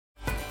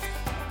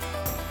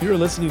You are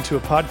listening to a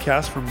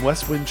podcast from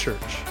Westwind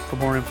Church. For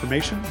more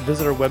information,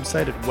 visit our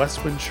website at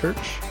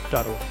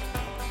westwindchurch.org.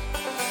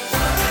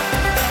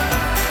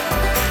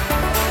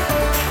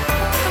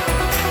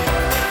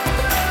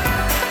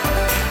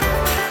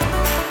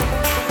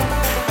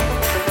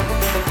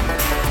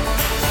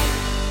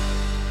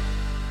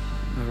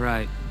 All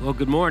right. Well,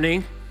 good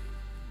morning.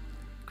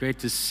 Great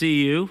to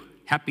see you.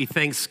 Happy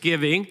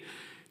Thanksgiving.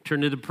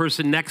 Turn to the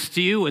person next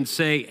to you and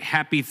say,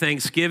 Happy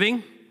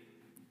Thanksgiving.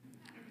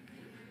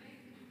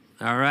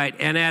 All right,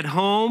 and at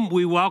home,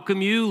 we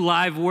welcome you,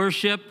 live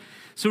worship.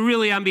 So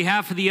really, on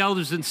behalf of the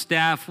elders and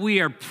staff,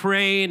 we are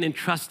praying and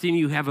trusting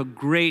you have a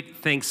great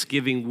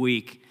Thanksgiving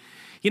week.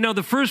 You know,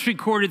 the first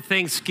recorded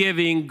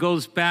Thanksgiving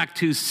goes back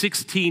to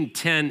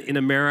 1610 in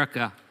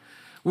America.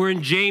 We're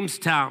in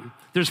Jamestown.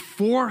 There's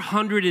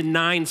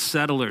 409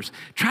 settlers.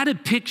 Try to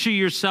picture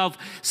yourself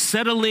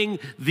settling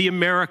the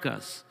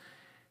Americas.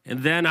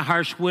 And then a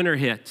harsh winter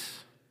hit,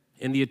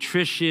 and the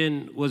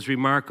attrition was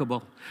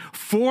remarkable.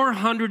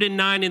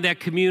 409 in that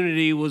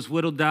community was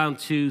whittled down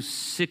to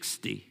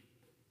 60,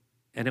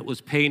 and it was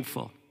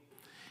painful.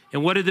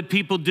 And what did the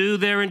people do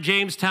there in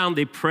Jamestown?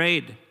 They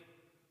prayed.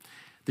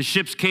 The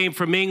ships came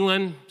from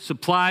England,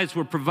 supplies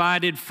were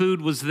provided,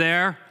 food was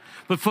there.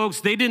 But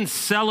folks, they didn't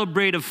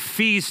celebrate a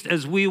feast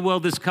as we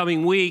will this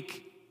coming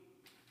week.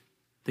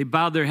 They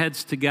bowed their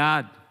heads to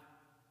God.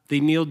 They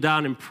kneeled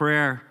down in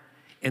prayer,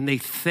 and they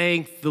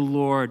thanked the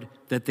Lord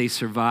that they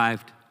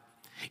survived.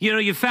 You know,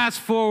 you fast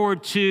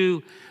forward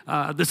to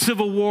the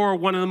Civil War,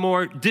 one of the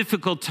more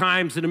difficult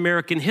times in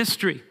American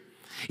history.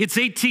 It's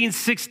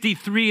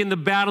 1863 in the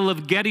Battle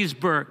of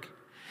Gettysburg,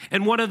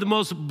 and one of the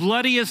most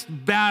bloodiest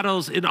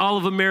battles in all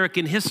of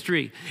American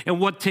history. And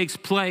what takes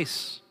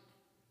place?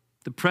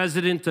 The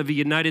President of the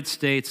United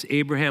States,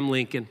 Abraham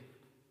Lincoln,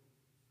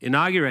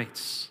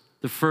 inaugurates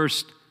the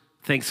first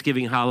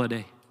Thanksgiving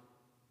holiday.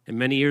 And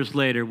many years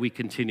later, we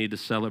continue to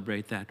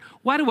celebrate that.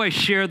 Why do I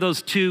share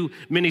those two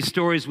mini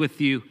stories with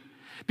you?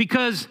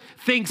 Because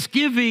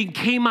Thanksgiving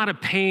came out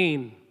of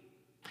pain,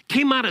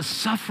 came out of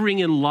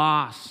suffering and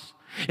loss.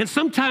 And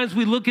sometimes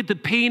we look at the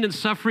pain and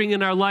suffering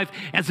in our life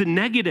as a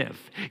negative.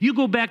 You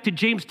go back to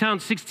Jamestown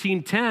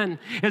 1610,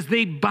 as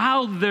they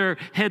bowed their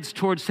heads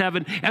towards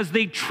heaven, as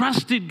they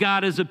trusted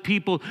God as a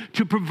people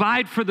to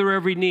provide for their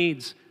every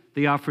needs,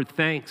 they offered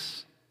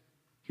thanks.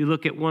 You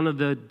look at one of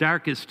the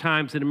darkest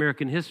times in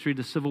American history,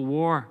 the Civil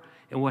War,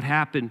 and what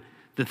happened,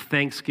 the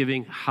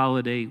Thanksgiving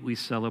holiday we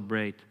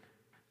celebrate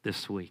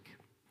this week.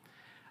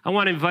 I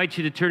want to invite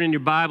you to turn in your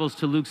Bibles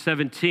to Luke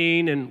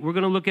 17, and we're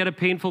going to look at a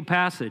painful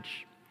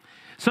passage.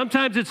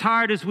 Sometimes it's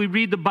hard as we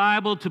read the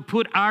Bible to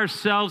put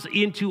ourselves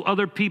into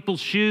other people's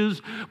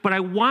shoes, but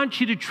I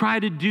want you to try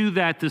to do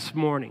that this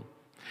morning.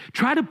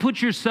 Try to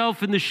put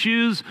yourself in the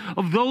shoes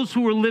of those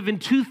who were living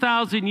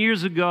 2,000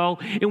 years ago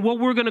in what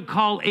we're going to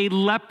call a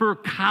leper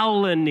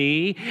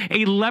colony,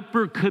 a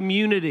leper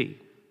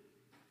community.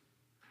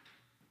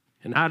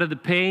 And out of the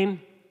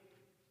pain,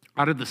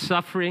 out of the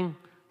suffering,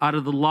 out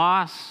of the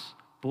loss,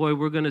 boy,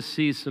 we're going to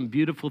see some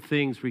beautiful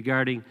things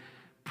regarding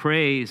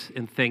praise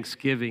and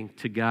thanksgiving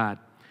to God.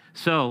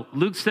 So,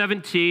 Luke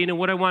 17, and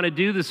what I want to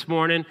do this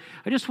morning,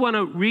 I just want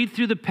to read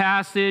through the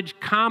passage,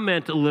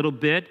 comment a little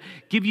bit,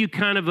 give you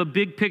kind of a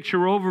big picture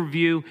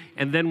overview,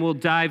 and then we'll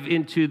dive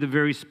into the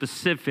very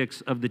specifics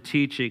of the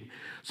teaching.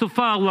 So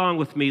follow along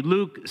with me.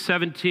 Luke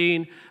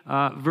 17,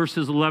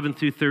 verses 11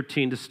 through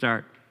 13 to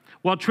start.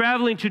 While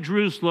traveling to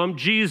Jerusalem,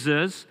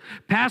 Jesus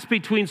passed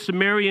between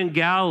Samaria and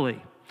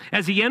Galilee.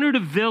 As he entered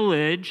a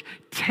village,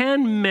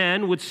 10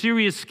 men with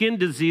serious skin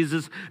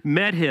diseases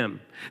met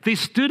him. They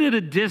stood at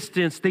a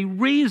distance. They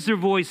raised their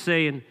voice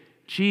saying,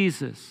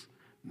 Jesus,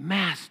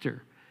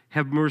 Master,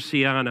 have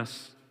mercy on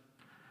us.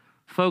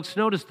 Folks,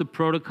 notice the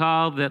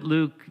protocol that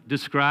Luke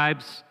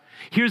describes.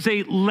 Here's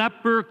a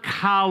leper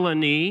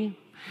colony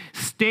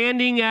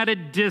standing at a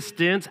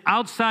distance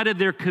outside of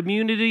their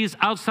communities,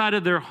 outside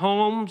of their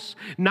homes,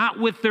 not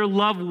with their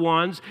loved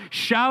ones,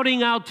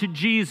 shouting out to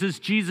Jesus,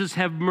 Jesus,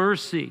 have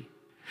mercy.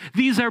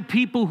 These are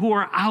people who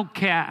are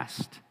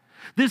outcast.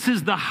 This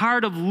is the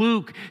heart of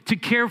Luke, to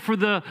care for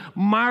the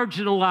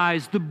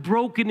marginalized, the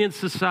broken in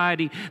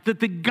society,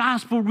 that the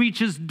gospel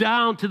reaches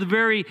down to the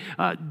very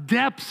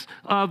depths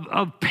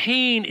of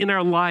pain in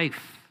our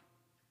life.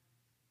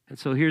 And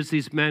so here's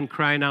these men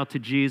crying out to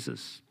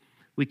Jesus.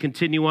 We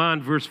continue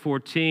on, verse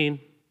 14.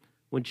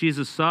 When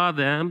Jesus saw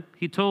them,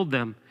 he told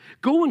them,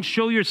 go and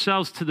show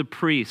yourselves to the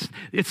priests.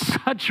 It's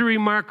such a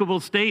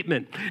remarkable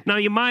statement. Now,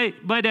 you might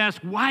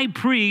ask, why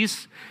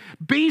priests?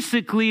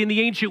 Basically, in the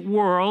ancient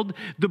world,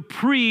 the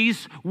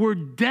priests were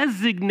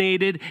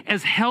designated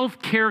as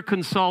healthcare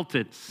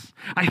consultants.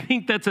 I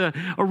think that's a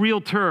real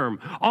term.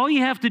 All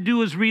you have to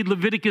do is read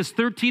Leviticus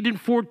 13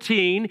 and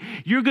 14.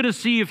 You're going to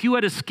see if you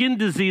had a skin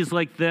disease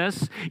like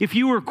this, if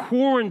you were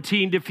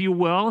quarantined, if you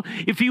will,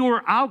 if you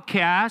were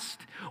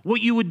outcast,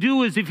 what you would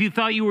do is, if you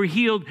thought you were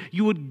healed,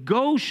 you would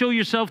go show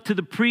yourself to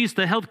the priest,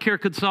 the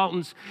healthcare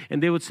consultants,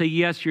 and they would say,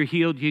 yes, you're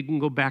healed. You can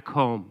go back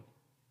home.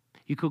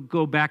 You could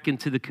go back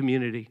into the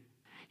community.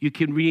 You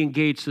can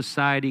re-engage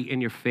society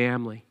and your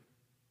family.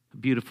 A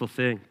beautiful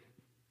thing.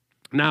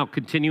 Now,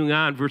 continuing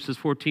on, verses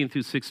 14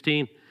 through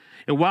 16.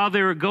 And while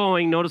they were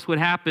going, notice what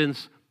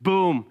happens.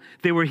 Boom,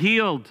 they were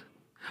healed.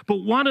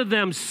 But one of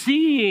them,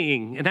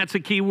 seeing, and that's a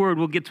key word,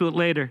 we'll get to it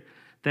later,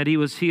 that he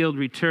was healed,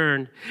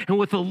 returned. And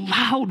with a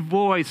loud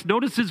voice,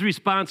 notice his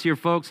response here,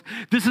 folks.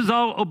 This is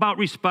all about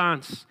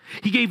response.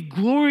 He gave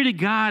glory to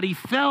God. He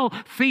fell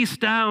face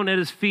down at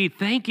his feet,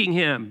 thanking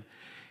him.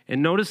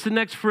 And notice the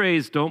next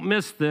phrase. Don't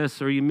miss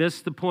this, or you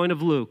miss the point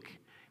of Luke.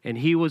 And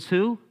he was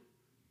who?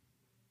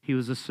 He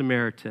was a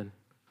Samaritan.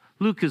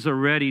 Luke has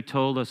already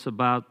told us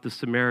about the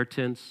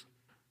Samaritans.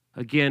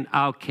 Again,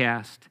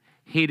 outcast,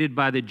 hated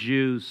by the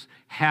Jews,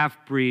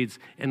 half-breeds,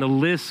 and the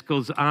list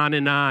goes on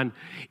and on.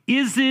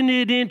 Isn't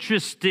it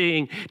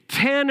interesting?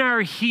 10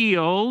 are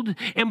healed,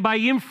 and by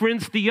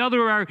inference, the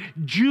other are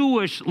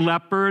Jewish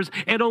lepers,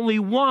 and only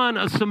one,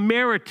 a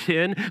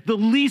Samaritan, the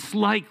least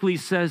likely,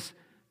 says,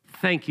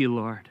 thank you,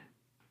 Lord.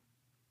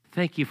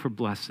 Thank you for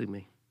blessing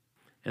me.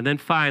 And then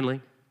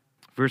finally,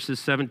 verses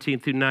 17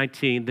 through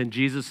 19, then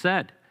Jesus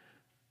said,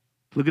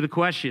 look at the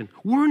question.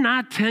 Were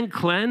not 10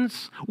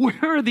 cleansed? Where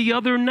are the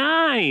other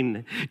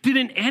 9?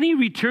 Didn't any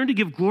return to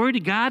give glory to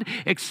God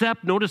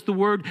except, notice the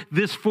word,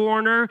 this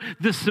foreigner,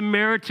 this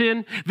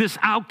Samaritan, this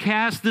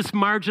outcast, this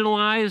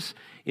marginalized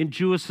in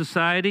Jewish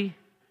society?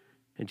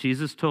 And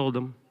Jesus told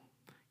them,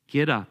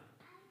 get up.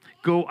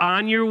 Go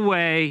on your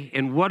way,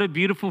 and what a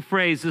beautiful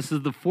phrase. This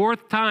is the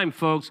 4th time,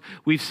 folks,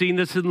 we've seen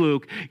this in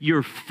Luke.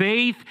 Your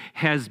faith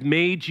has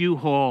made you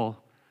whole.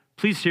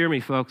 Please hear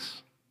me,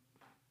 folks.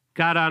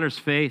 God honors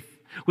faith.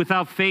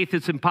 Without faith,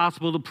 it's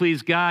impossible to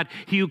please God.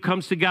 He who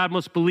comes to God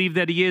must believe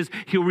that he is.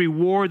 He'll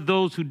reward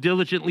those who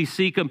diligently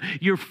seek him.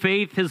 Your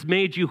faith has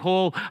made you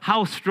whole.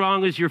 How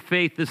strong is your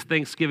faith this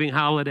Thanksgiving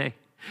holiday?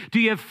 Do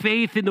you have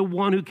faith in the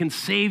one who can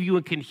save you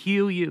and can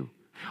heal you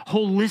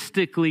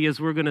holistically, as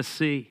we're going to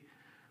see?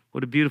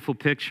 What a beautiful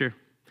picture.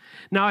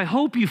 Now, I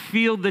hope you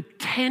feel the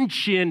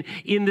tension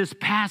in this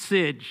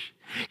passage.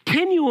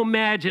 Can you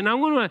imagine? I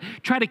want to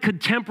try to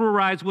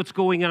contemporize what's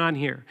going on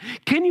here.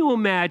 Can you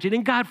imagine,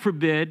 and God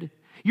forbid,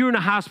 you're in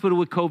a hospital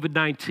with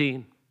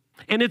COVID-19,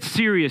 and it's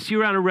serious.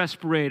 You're on a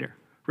respirator,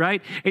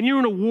 right? And you're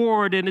in a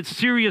ward, and it's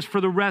serious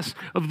for the rest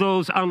of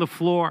those on the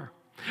floor.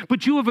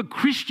 But you have a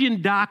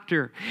Christian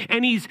doctor,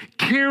 and he's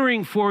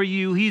caring for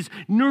you. He's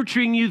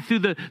nurturing you through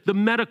the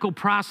medical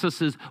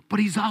processes, but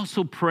he's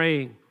also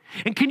praying.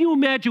 And can you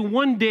imagine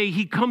one day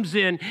he comes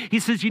in, he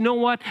says, you know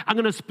what? I'm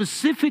going to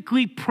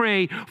specifically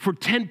pray for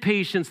 10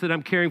 patients that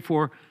I'm caring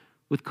for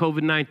with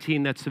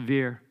COVID-19 that's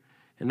severe.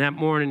 And that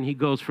morning he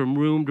goes from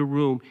room to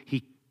room.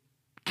 He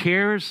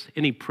cares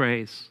and he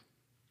prays.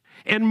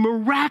 And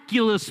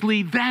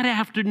miraculously that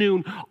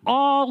afternoon,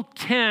 all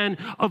 10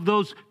 of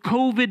those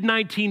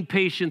COVID-19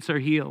 patients are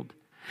healed.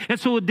 And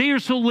so a day or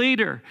so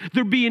later,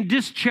 they're being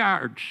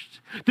discharged.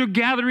 They're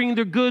gathering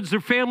their goods.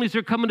 Their families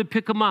are coming to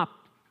pick them up.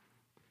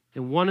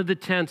 And one of the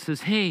 10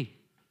 says, hey,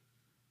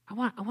 I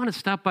want to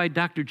stop by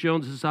Dr.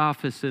 Jones's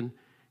office and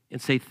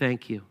say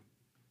thank you.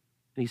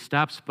 And he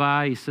stops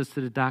by. He says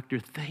to the doctor,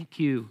 thank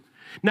you.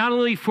 Not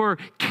only for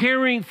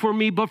caring for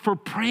me, but for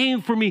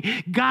praying for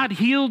me. God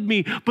healed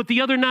me. But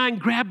the other 9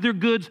 grabbed their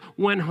goods,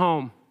 went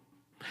home.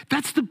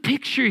 That's the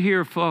picture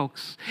here,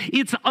 folks.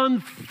 It's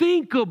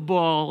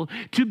unthinkable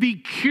to be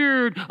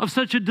cured of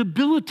such a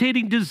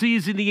debilitating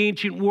disease in the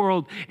ancient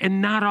world and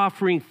not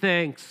offering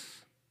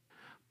thanks.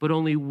 But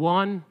only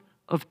 1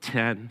 of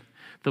 10,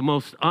 the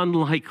most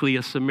unlikely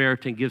a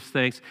Samaritan, gives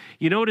thanks.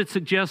 You know what it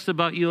suggests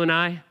about you and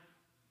I?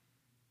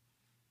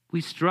 We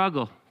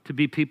struggle to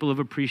be people of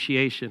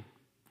appreciation.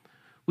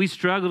 We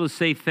struggle to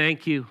say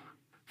thank you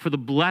for the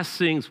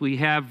blessings we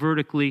have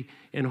vertically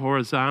and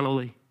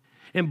horizontally.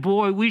 And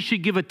boy, we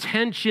should give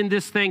attention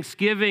this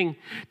Thanksgiving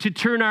to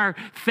turn our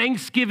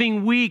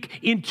Thanksgiving week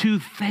into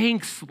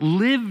thanks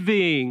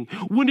living.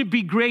 Wouldn't it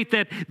be great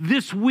that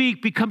this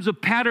week becomes a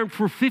pattern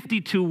for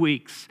 52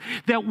 weeks?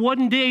 That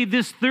one day,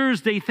 this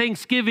Thursday,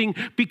 Thanksgiving,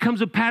 becomes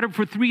a pattern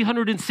for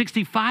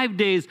 365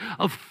 days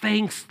of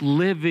thanks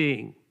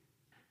living.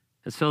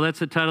 And so that's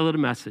the title of the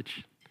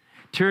message.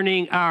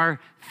 Turning our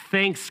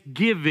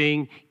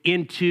Thanksgiving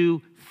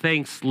into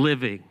thanks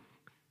living.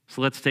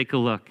 So let's take a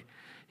look.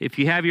 If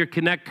you have your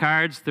Connect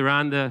cards, they're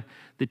on the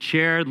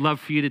chair. I'd love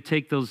for you to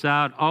take those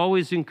out.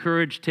 Always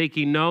encourage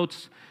taking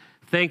notes.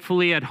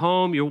 Thankfully, at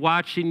home, you're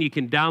watching, you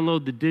can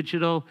download the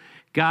digital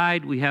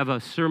guide. We have a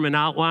sermon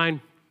outline.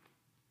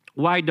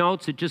 Why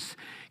notes? It just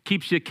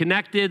keeps you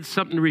connected,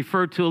 something to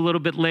refer to a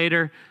little bit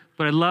later.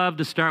 But I love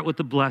to start with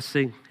the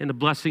blessing, and the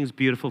blessing is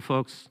beautiful,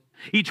 folks.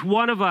 Each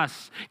one of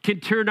us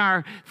can turn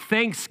our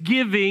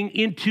thanksgiving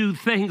into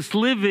thanks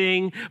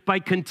living by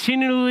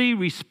continually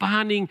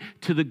responding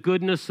to the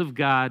goodness of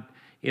God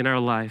in our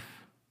life.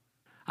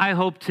 I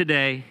hope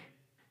today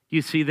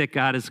you see that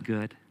God is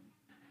good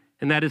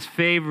and that his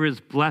favor,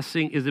 his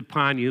blessing is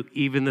upon you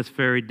even this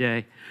very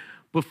day.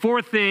 But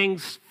 4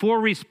 things, 4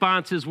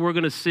 responses we're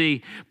going to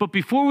see. But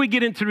before we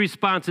get into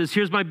responses,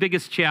 here's my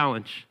biggest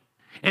challenge.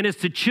 And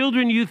it's to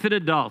children, youth, and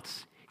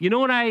adults. You know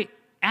what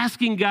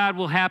asking God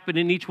will happen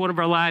in each one of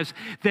our lives?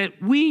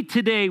 That we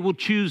today will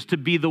choose to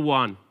be the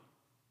one.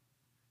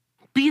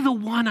 Be the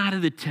 1 out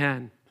of the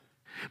 10.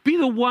 Be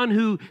the one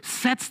who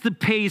sets the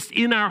pace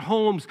in our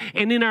homes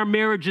and in our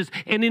marriages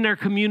and in our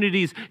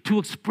communities to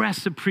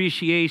express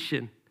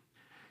appreciation.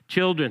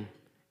 Children,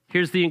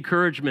 here's the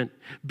encouragement.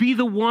 Be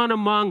the one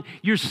among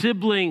your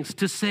siblings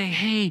to say,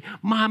 hey,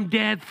 Mom,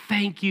 Dad,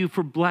 thank you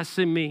for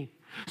blessing me.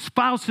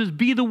 Spouses,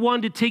 be the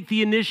one to take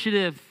the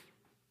initiative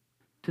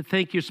to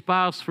thank your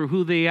spouse for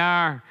who they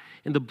are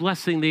and the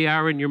blessing they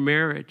are in your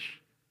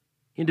marriage.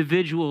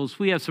 Individuals,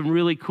 we have some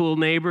really cool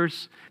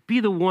neighbors. Be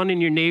the one in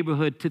your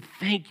neighborhood to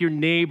thank your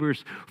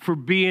neighbors for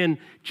being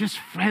just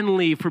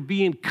friendly, for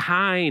being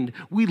kind.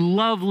 We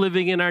love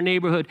living in our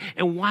neighborhood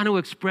and want to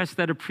express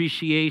that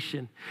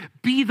appreciation.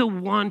 Be the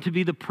one to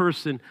be the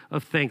person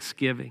of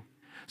thanksgiving.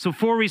 So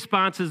 4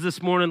 responses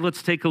this morning.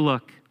 Let's take a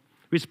look.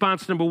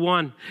 Response number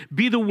 1,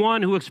 be the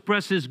one who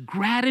expresses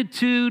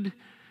gratitude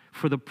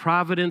for the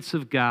providence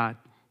of God.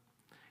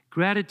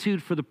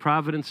 Gratitude for the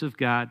providence of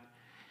God.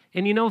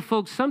 And you know,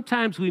 folks,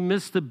 sometimes we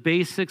miss the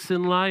basics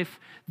in life.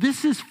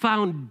 This is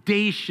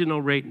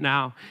foundational right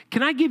now.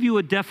 Can I give you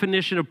a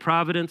definition of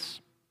providence?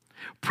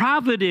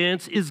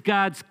 Providence is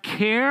God's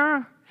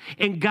care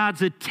and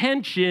God's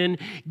attention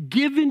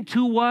given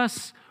to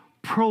us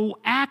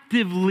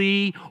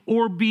proactively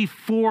or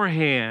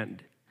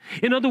beforehand.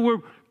 In other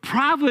words,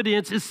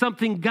 providence is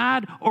something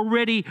God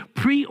already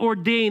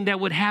preordained that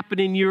would happen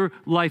in your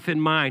life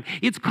and mine.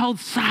 It's called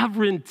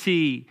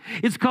sovereignty.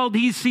 It's called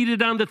He's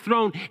seated on the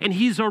throne and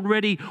He's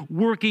already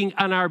working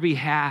on our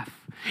behalf.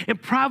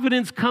 And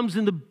providence comes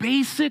in the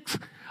basics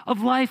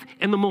of life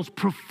and the most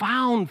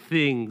profound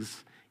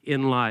things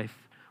in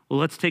life. Well,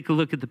 let's take a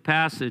look at the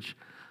passage.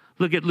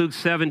 Look at Luke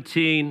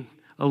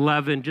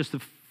 17:11, just the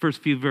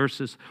first few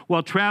verses.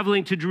 While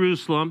traveling to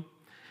Jerusalem,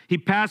 He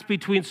passed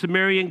between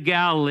Samaria and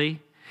Galilee.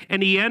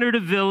 And He entered a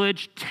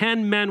village.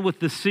 10 men with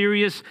the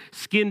serious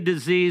skin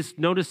disease,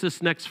 notice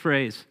this next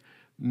phrase,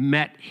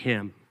 met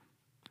Him.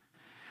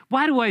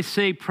 Why do I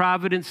say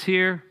providence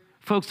here?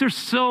 Folks, there's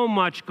so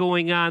much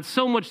going on,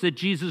 so much that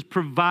Jesus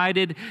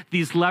provided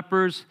these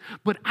lepers.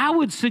 But I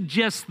would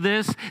suggest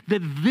that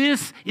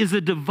this is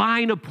a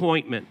divine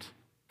appointment.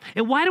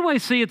 And why do I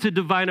say it's a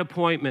divine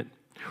appointment?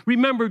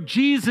 Remember,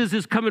 Jesus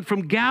is coming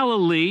from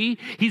Galilee.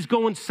 He's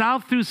going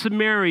south through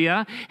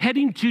Samaria,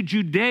 heading to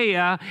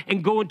Judea,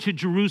 and going to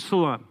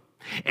Jerusalem.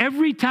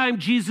 Every time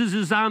Jesus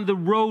is on the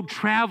road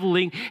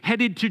traveling,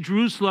 headed to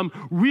Jerusalem,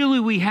 really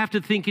we have to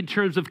think in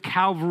terms of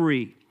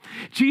Calvary.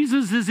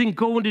 Jesus isn't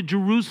going to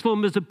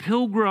Jerusalem as a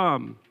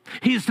pilgrim.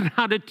 He's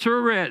not a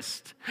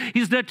tourist.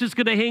 He's not just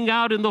going to hang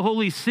out in the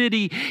holy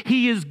city.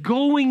 He is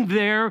going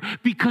there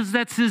because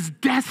that's His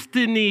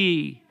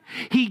destiny.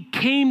 He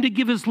came to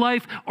give His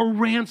life a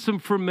ransom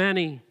for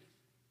many.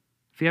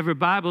 If you have your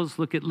Bibles,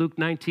 look at Luke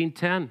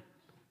 19:10.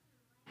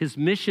 His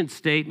mission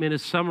statement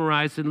is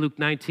summarized in Luke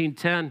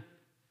 19:10.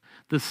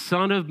 The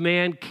Son of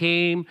Man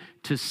came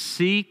to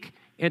seek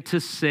and to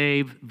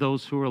save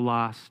those who are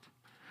lost.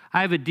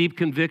 I have a deep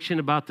conviction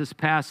about this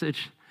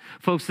passage.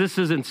 Folks, this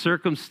isn't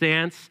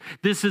circumstance.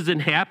 This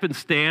isn't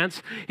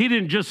happenstance. He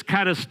didn't just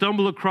kind of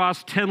stumble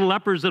across 10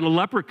 lepers in a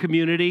leper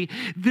community.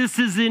 This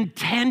is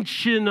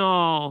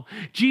intentional.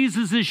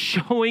 Jesus is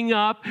showing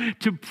up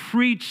to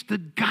preach the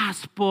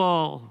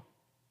gospel.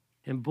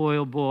 And boy,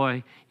 oh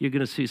boy, you're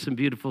going to see some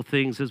beautiful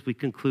things as we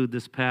conclude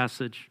this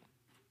passage.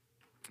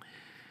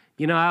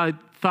 You know, I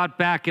thought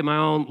back in my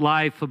own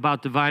life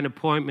about divine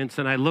appointments,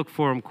 and I look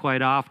for them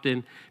quite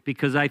often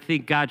because I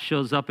think God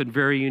shows up in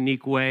very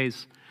unique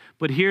ways.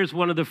 But here's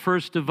one of the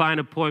first divine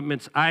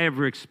appointments I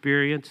ever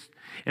experienced,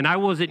 and I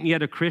wasn't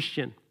yet a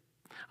Christian.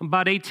 I'm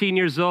about 18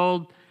 years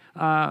old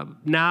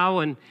now,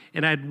 and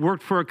I'd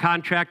worked for a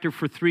contractor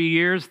for 3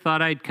 years,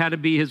 thought I'd kind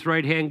of be his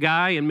right-hand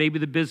guy, and maybe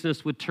the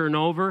business would turn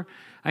over.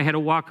 I had to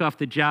walk off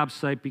the job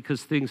site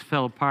because things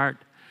fell apart.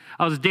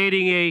 I was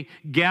dating a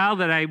gal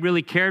that I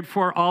really cared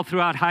for all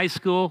throughout high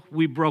school.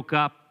 We broke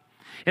up.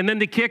 And then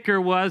the kicker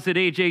was at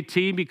age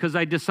 18, because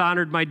I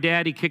dishonored my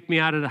dad, he kicked me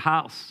out of the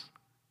house.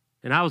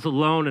 And I was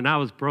alone and I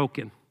was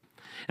broken.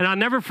 And I'll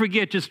never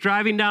forget just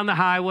driving down the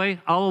highway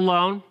all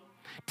alone,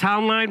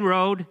 Town Line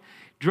Road,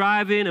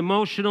 driving,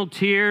 emotional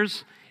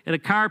tears, and a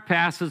car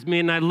passes me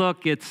and I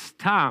look, it's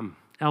Tom,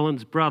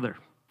 Ellen's brother.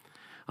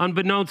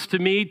 Unbeknownst to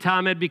me,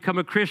 Tom had become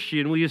a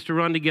Christian. We used to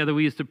run together.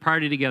 We used to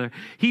party together.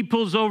 He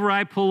pulls over,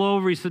 I pull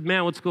over. He said,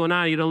 man, what's going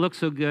on? You don't look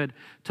so good.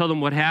 Told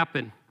him what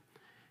happened.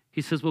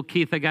 He says, well,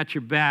 Keith, I got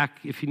your back.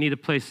 If you need a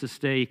place to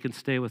stay, you can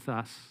stay with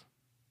us.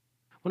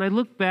 When I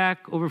look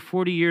back over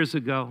 40 years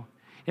ago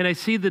and I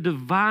see the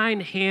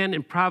divine hand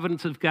and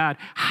providence of God,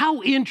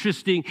 how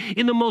interesting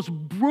in the most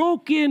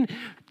broken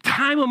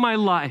time of my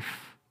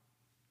life,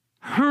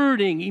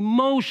 hurting,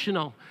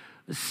 emotional,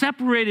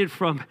 separated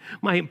from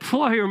my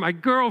employer, my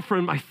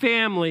girlfriend, my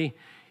family,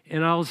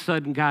 and all of a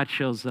sudden God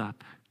shows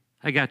up.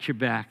 I got your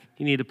back.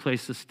 You need a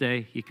place to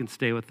stay, you can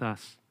stay with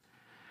us.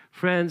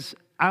 Friends,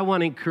 I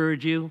want to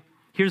encourage you.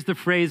 Here's the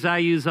phrase I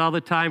use all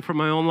the time for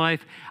my own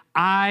life: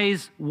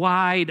 eyes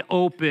wide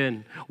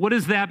open. What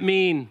does that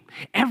mean?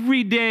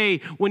 Every day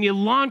when you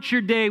launch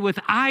your day with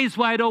eyes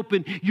wide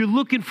open, you're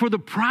looking for the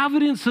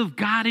providence of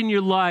God in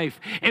your life.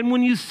 And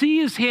when you see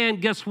his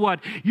hand, guess what?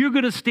 You're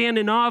going to stand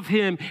in awe of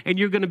him, and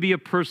you're going to be a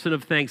person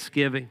of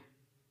thanksgiving.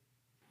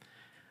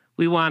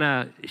 We want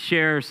to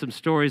share some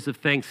stories of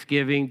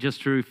Thanksgiving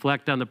just to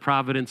reflect on the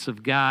providence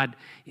of God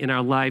in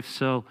our life.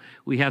 So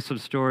we have some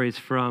stories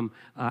from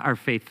our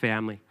faith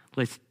family.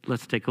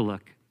 Let's take a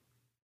look.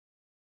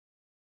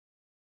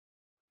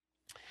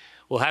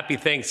 Well, happy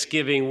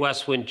Thanksgiving,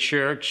 Westwind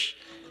Church.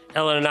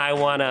 Ellen and I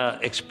want to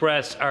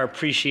express our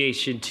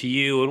appreciation to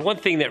you. And one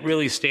thing that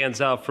really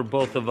stands out for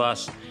both of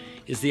us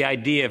is the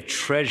idea of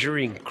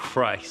treasuring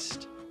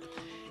Christ.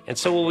 And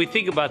so when we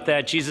think about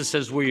that, Jesus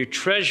says, where your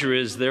treasure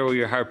is, there will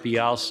your heart be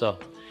also.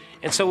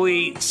 And so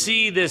we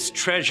see this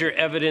treasure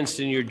evidenced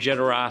in your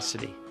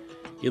generosity,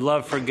 your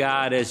love for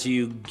God as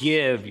you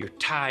give your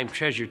time,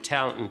 treasure,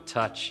 talent, and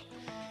touch.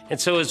 And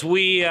so as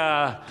we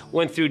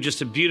went through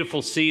just a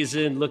beautiful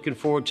season, looking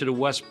forward to the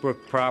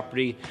Westbrook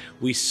property,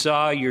 we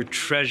saw your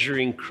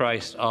treasuring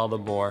Christ all the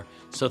more.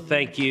 So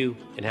thank you,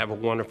 and have a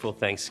wonderful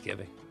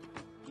Thanksgiving.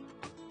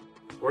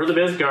 We're the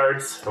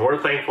Bisgards, and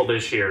we're thankful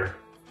this year.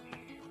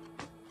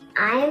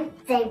 I'm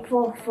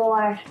thankful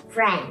for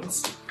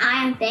friends.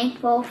 I'm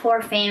thankful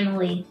for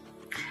family.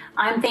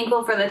 I'm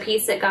thankful for the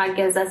peace that God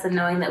gives us and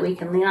knowing that we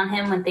can lean on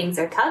him when things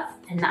are tough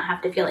and not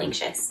have to feel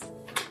anxious.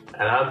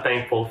 And I'm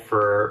thankful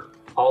for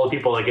all the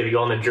people that get to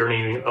go on the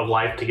journey of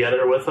life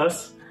together with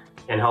us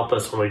and help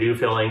us when we do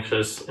feel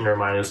anxious and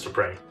remind us to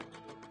pray.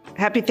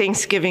 Happy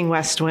Thanksgiving,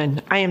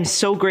 Westwind. I am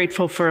so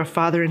grateful for a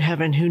Father in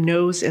heaven who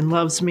knows and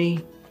loves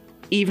me.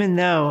 Even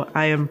though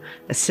I am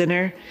a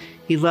sinner,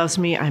 he loves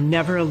me. I'm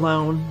never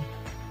alone.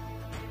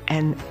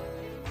 And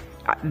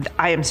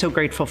I am so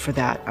grateful for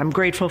that. I'm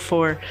grateful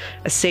for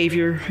a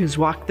Savior who's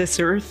walked this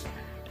earth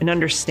and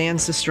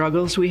understands the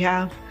struggles we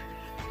have.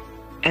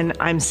 And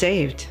I'm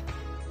saved.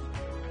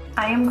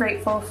 I am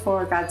grateful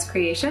for God's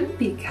creation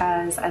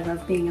because I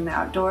love being in the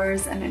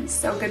outdoors and it's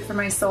so good for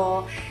my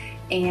soul.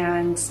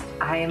 And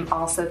I am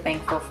also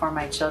thankful for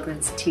my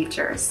children's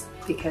teachers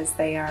because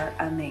they are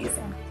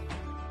amazing.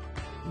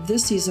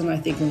 This season, I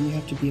think when we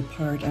have to be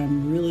apart,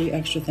 I'm really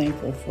extra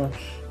thankful for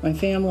my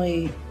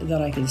family,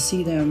 that I can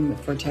see them,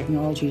 for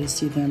technology to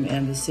see them,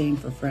 and the same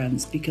for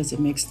friends, because it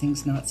makes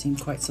things not seem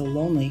quite so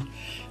lonely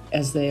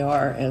as they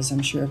are, as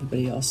I'm sure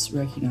everybody else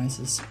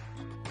recognizes.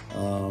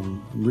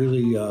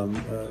 Really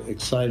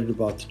excited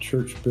about the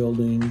church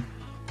building,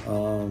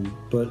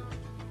 but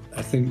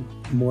I think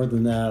more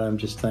than that, I'm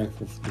just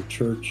thankful for the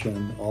church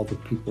and all the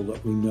people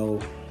that we know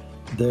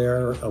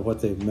there, what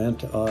they've meant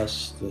to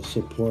us, the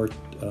support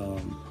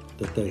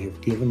that they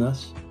have given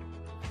us.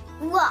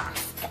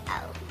 Roscoe.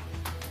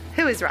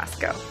 Who is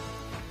Roscoe?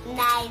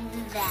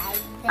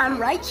 I'm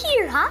right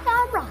here. Hi,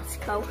 I'm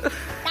Roscoe.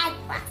 Hi,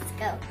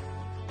 Roscoe.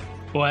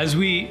 Well, as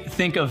we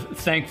think of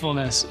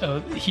thankfulness,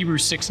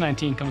 Hebrews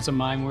 6:19 comes to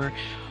mind, where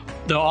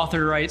the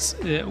author writes,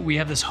 we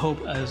have this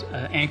hope as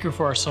an anchor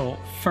for our soul,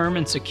 firm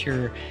and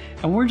secure.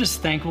 And we're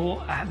just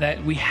thankful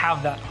that we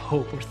have that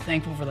hope. We're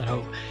thankful for that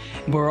hope.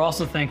 But we're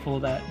also thankful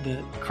that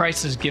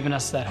Christ has given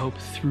us that hope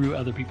through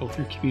other people,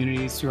 through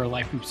communities, through our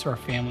life groups, through our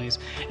families,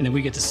 and that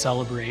we get to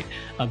celebrate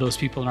those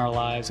people in our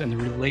lives and the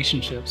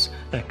relationships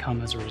that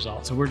come as a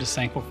result. So we're just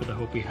thankful for the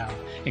hope we have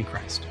in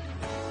Christ.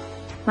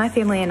 My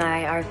family and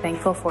I are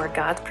thankful for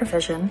God's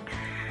provision,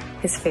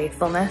 his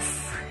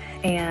faithfulness,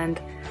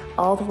 and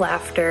all the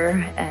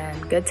laughter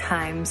and good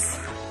times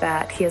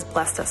that he has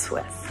blessed us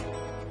with.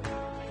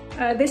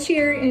 This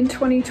year in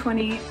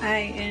 2020, I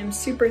am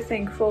super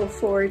thankful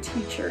for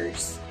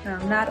teachers.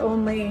 Not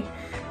only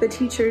the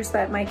teachers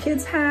that my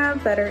kids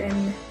have that are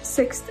in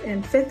 6th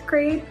and 5th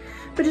grade,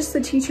 but just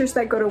the teachers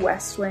that go to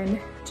Westwind,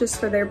 just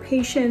for their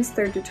patience,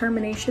 their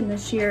determination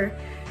this year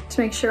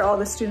to make sure all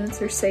the students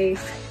are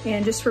safe,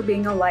 and just for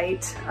being a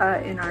light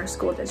in our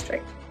school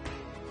district.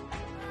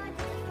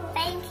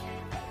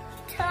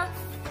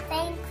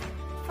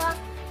 Thankful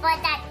for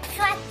that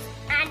trust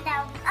and the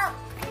hope.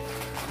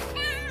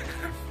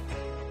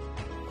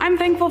 I'm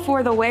thankful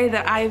for the way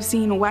that I've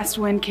seen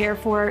Westwind care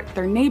for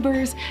their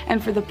neighbors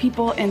and for the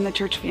people in the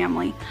church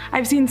family.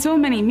 I've seen so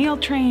many meal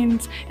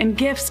trains and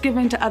gifts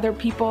given to other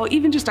people.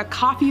 Even just a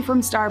coffee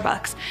from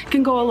Starbucks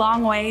can go a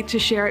long way to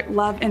share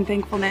love and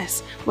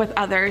thankfulness with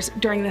others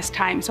during this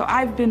time. So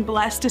I've been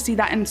blessed to see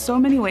that in so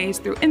many ways,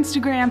 through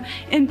Instagram,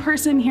 in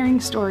person, hearing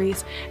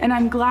stories, and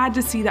I'm glad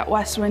to see that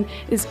Westwind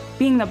is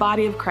being the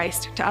body of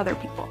Christ to other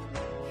people.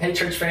 Hey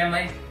church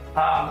family,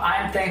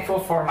 I'm thankful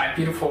for my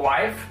beautiful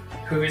wife,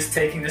 who is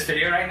taking this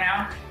video right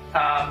now.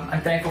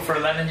 I'm thankful for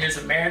 11 years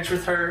of marriage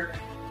with her.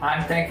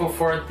 I'm thankful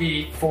for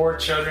the 4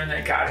 children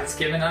that God has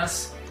given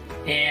us,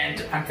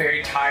 and I'm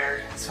very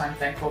tired, so I'm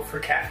thankful for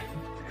Kathy.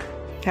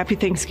 Happy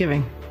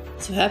Thanksgiving.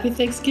 So happy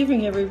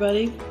Thanksgiving,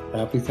 everybody.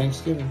 Happy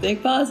Thanksgiving.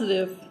 Think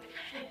positive.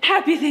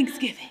 Happy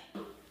Thanksgiving.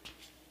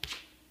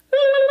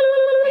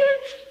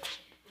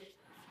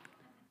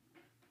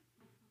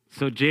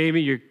 So Jamie,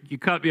 you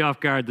caught me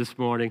off guard this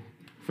morning.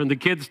 From the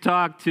kids'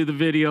 talk to the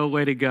video,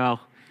 way to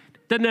go.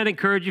 Doesn't that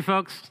encourage you,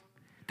 folks?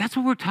 That's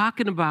what we're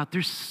talking about.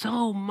 There's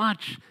so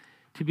much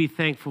to be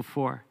thankful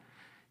for.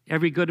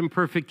 Every good and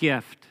perfect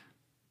gift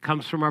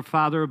comes from our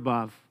Father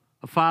above,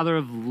 a Father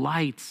of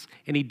lights,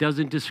 and he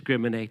doesn't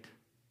discriminate.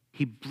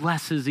 He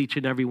blesses each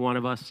and every one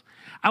of us.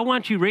 I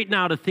want you right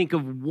now to think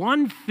of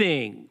one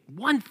thing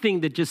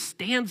that just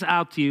stands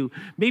out to you,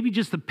 maybe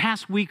just the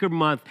past week or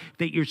month,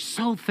 that you're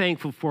so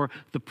thankful for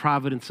the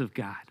providence of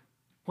God.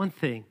 One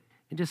thing.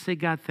 And just say,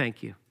 God,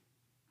 thank you.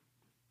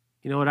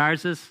 You know what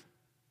ours is?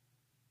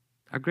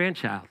 Our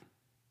grandchild.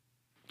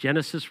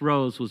 Genesis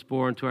Rose was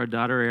born to our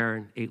daughter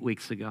Erin 8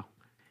 weeks ago.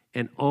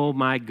 And oh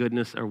my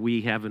goodness, are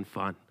we having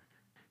fun.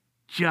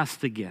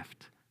 Just a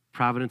gift.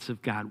 Providence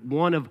of God.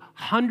 One of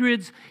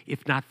hundreds,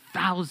 if not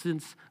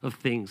thousands, of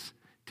things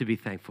to be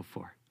thankful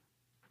for.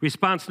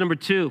 Response number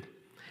 2.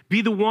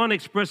 Be the one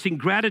expressing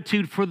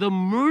gratitude for the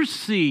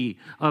mercy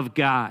of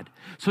God.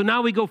 So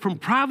now we go from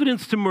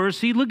providence to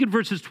mercy. Look at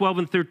verses 12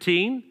 and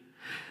 13.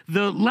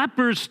 The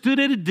lepers stood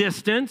at a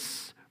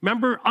distance.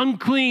 Remember,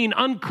 unclean,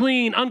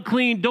 unclean,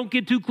 unclean. Don't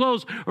get too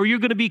close or you're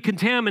going to be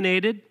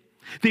contaminated.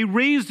 They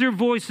raised their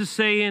voices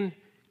saying,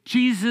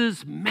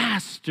 Jesus,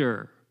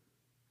 Master,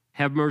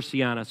 have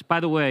mercy on us. By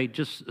the way,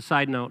 just a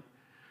side note,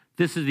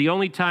 this is the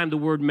only time the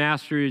word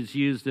master is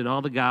used in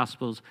all the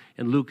Gospels,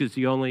 and Luke is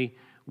the only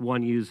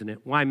one using it.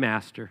 Why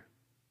master?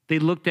 They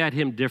looked at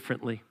him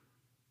differently.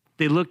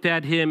 They looked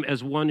at him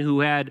as one who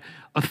had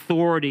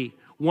authority,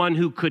 one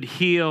who could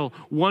heal,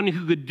 one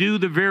who could do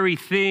the very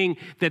thing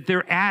that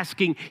they're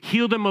asking,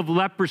 heal them of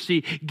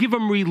leprosy, give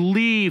them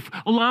relief,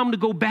 allow them to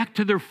go back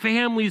to their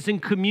families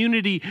and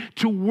community,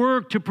 to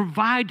work, to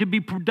provide, to be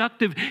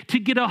productive, to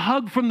get a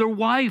hug from their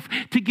wife,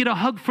 to get a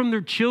hug from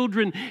their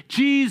children.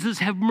 Jesus,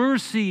 have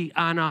mercy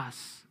on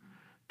us.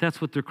 That's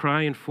what they're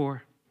crying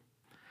for.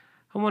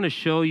 I want to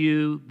show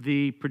you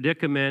the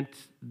predicament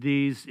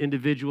these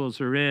individuals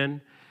are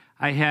in.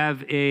 I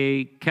have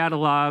a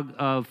catalog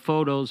of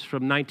photos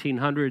from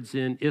 1900s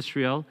in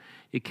Israel.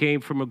 It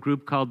came from a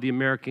group called the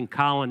American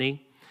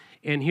Colony.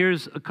 And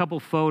here's a couple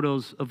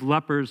photos of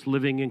lepers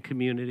living in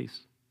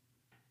communities.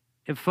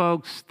 And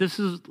folks, this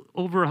is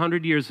over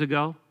 100 years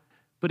ago,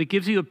 but it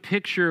gives you a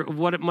picture of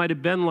what it might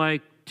have been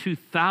like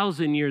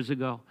 2,000 years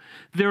ago.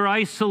 They're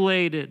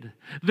isolated.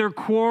 They're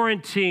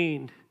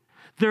quarantined.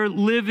 They're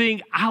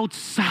living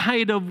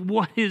outside of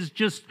what is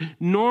just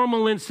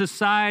normal in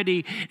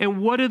society. And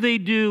what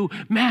do?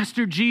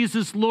 Master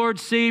Jesus, Lord,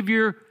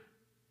 Savior,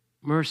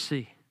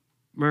 mercy,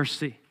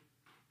 mercy.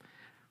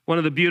 One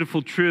of the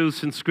beautiful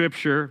truths in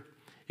Scripture,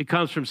 it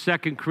comes from 2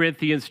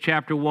 Corinthians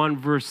chapter 1,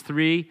 verse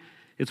 3.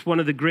 It's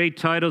one of the great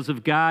titles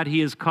of God.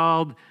 He is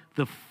called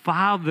the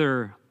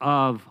Father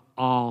of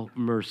all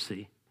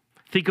mercy.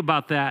 Think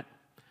about that.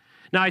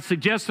 Now, I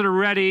suggested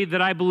already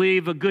that I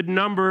believe a good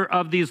number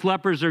of these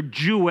lepers are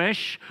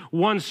Jewish.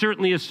 One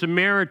certainly is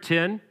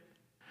Samaritan.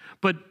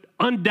 But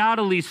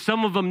undoubtedly,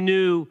 some of them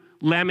knew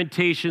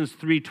Lamentations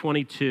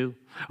 3:22,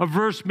 a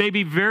verse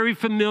maybe very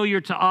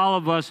familiar to all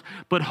of us,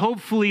 but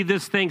hopefully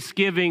this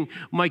Thanksgiving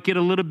might get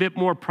a little bit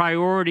more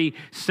priority,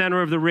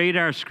 center of the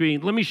radar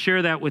screen. Let me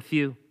share that with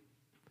you.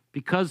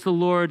 Because the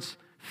Lord's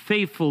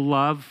faithful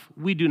love,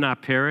 we do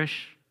not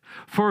perish,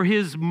 for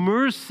his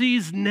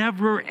mercies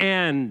never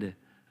end.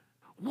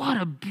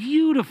 What a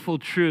beautiful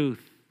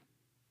truth.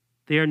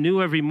 They are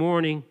new every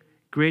morning.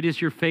 Great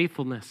is your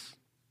faithfulness.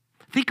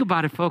 Think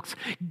about it, folks.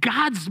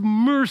 God's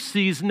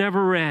mercies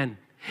never end.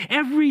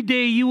 Every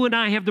day you and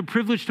I have the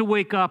privilege to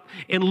wake up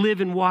and live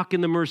and walk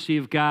in the mercy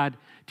of God.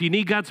 Do you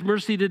need God's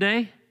mercy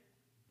today?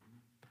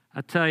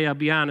 I'll tell you, I'll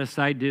be honest,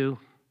 I do.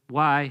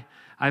 Why?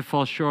 I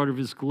fall short of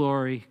his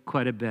glory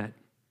quite a bit.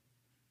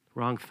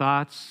 Wrong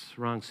thoughts,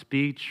 wrong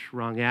speech,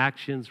 wrong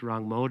actions,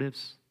 wrong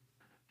motives.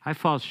 I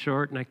fall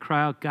short and I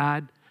cry out,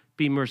 God,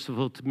 be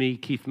merciful to me,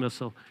 Keith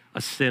Missel,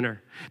 a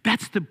sinner.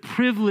 That's the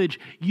privilege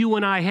you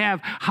and I have.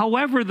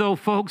 However, though,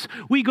 folks,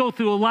 we go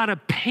through a lot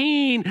of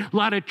pain, a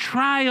lot of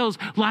trials,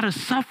 a lot of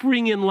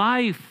suffering in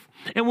life.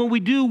 And when we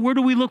do, where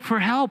do we look for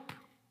help?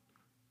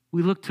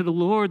 We look to the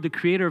Lord, the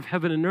creator of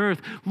heaven and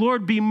earth.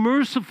 Lord, be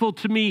merciful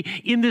to me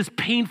in this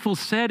painful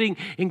setting.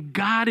 And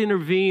God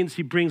intervenes.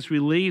 He brings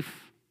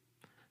relief.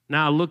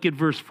 Now look at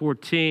verse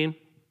 14.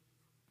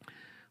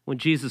 When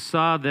Jesus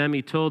saw them,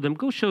 he told them,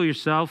 go show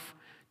yourself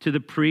to the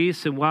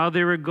priests. And while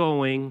they were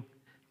going,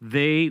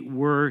 they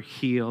were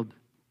healed.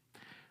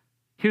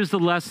 Here's the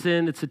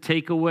lesson. It's a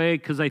takeaway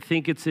because I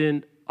think it's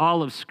in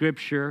all of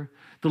Scripture.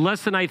 The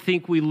lesson I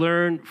think we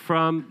learn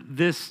from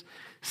this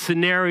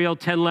scenario,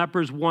 10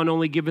 lepers, one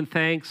only given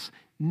thanks.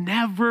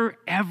 Never,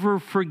 ever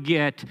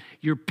forget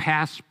your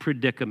past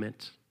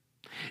predicament.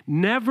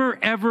 Never,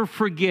 ever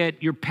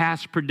forget your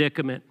past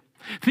predicament.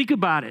 Think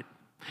about it.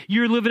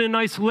 You're living in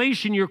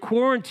isolation, you're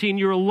quarantined,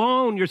 you're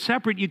alone, you're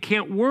separate, you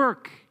can't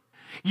work.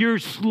 You're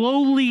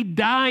slowly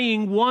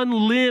dying one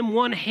limb,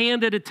 one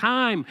hand at a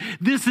time.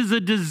 This is a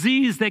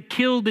disease that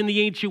killed in the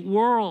ancient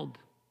world.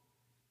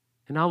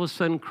 And all of a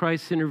sudden,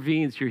 Christ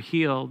intervenes, you're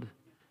healed.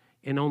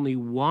 And only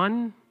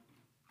one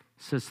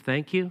says,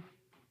 thank you.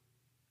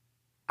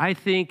 I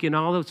think in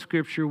all of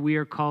Scripture we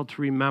are called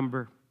to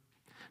remember.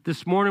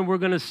 This morning we're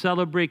going to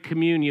celebrate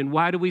communion.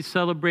 Why do we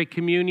celebrate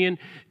communion?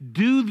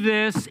 Do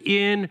this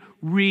in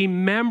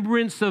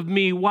remembrance of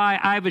me. Why?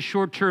 I have a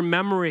short-term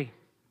memory.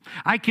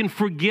 I can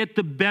forget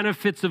the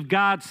benefits of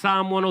God.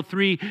 Psalm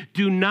 103,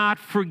 do not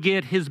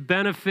forget his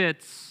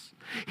benefits.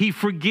 He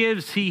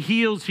forgives, he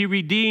heals, he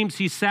redeems,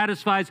 he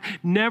satisfies.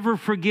 Never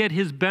forget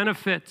his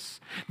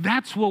benefits.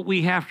 That's what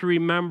we have to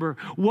remember.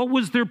 What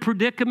was their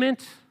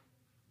predicament?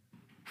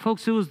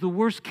 Folks, it was the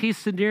worst case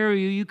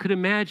scenario you could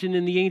imagine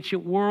in the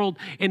ancient world,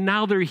 and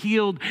now they're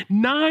healed.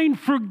 9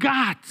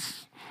 forgot.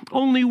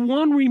 Only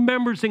 1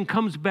 remembers and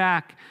comes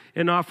back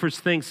and offers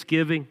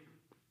thanksgiving.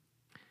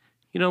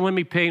 You know, let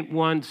me paint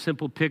one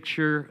simple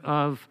picture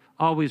of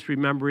always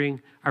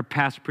remembering our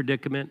past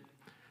predicament.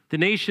 The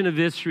nation of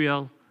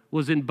Israel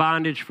was in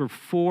bondage for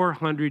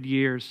 400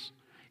 years.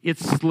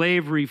 It's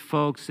slavery,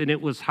 folks, and it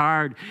was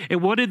hard.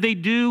 And what did they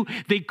do?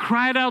 They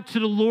cried out to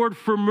the Lord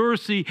for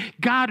mercy.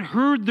 God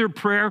heard their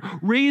prayer,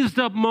 raised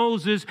up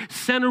Moses,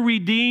 sent a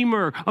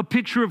redeemer, a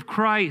picture of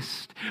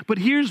Christ. But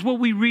here's what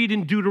we read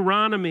in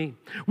Deuteronomy.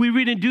 We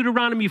read in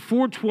Deuteronomy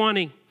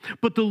 4:20,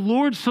 but the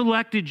Lord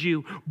selected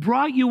you,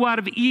 brought you out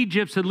of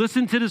Egypt, and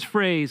listen to this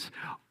phrase,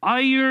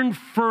 iron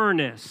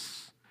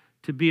furnace,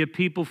 to be a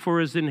people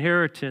for his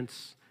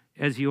inheritance,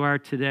 as you are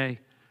today.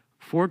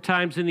 4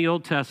 times in the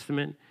Old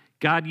Testament,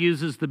 God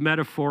uses the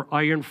metaphor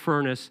iron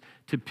furnace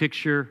to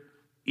picture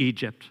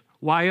Egypt.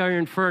 Why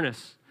iron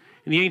furnace?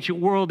 In the ancient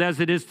world, as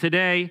it is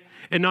today,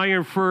 an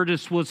iron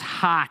furnace was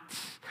hot.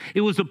 It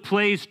was a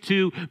place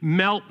to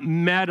melt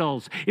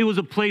metals. It was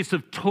a place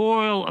of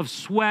toil, of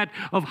sweat,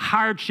 of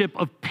hardship,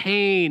 of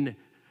pain.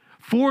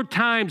 4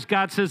 times,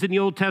 God says in the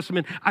Old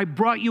Testament, I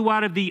brought you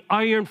out of the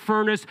iron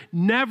furnace.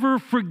 Never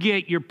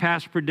forget your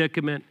past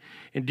predicament.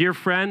 And dear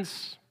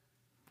friends,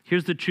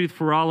 here's the truth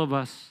for all of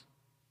us.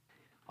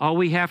 All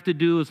we have to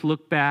do is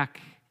look back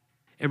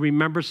and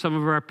remember some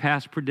of our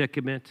past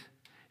predicament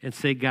and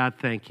say, God,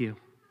 thank you.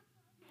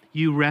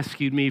 You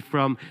rescued me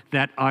from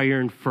that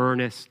iron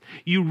furnace.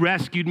 You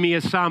rescued me,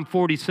 as Psalm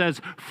 40 says,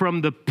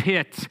 from the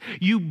pit.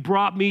 You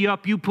brought me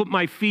up. You put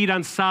my feet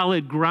on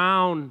solid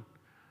ground.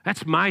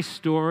 That's my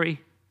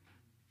story.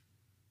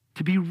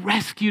 To be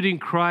rescued in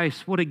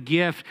Christ, what a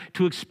gift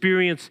to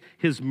experience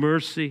his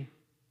mercy.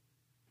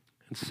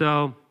 And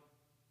so,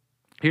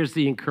 here's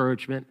the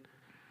encouragement.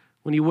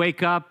 When you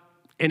wake up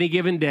any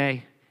given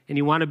day and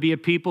you want to be a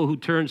people who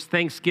turns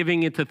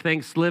thanksgiving into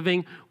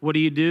thanks-living, what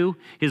do?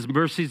 His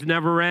mercies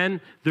never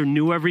end. They're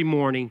new every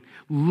morning.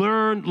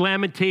 Learn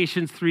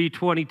Lamentations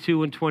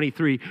 3:22 and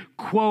 23.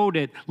 Quote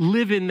it.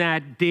 Live in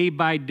that day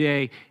by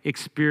day.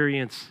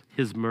 Experience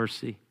his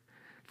mercy.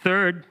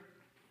 Third,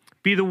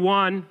 be the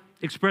one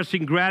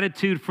expressing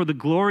gratitude for the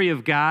glory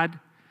of God.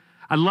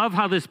 I love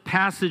how this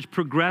passage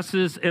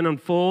progresses and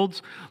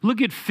unfolds.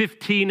 Look at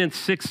 15 and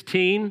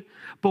 16.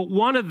 But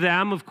one of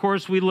them, of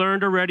course, we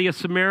learned already, a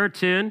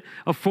Samaritan,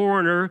 a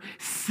foreigner,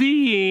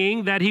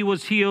 seeing that he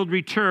was healed,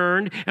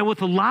 returned, and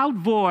with a loud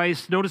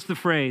voice, notice the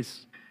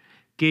phrase,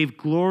 gave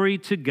glory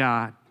to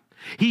God.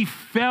 He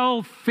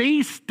fell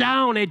face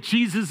down at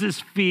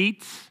Jesus'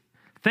 feet,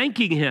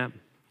 thanking him,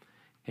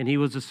 and he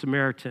was a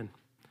Samaritan.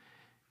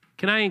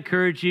 Can I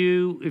encourage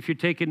you, if you're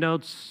taking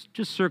notes,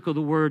 just circle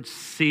the word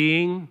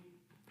seeing.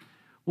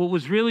 What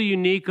was really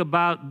unique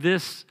about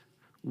this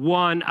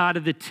 1 out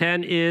of the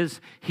 10 is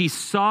he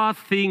saw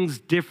things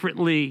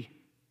differently.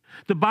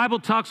 The Bible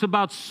talks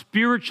about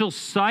spiritual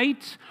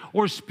sight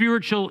or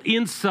spiritual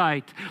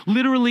insight,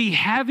 literally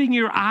having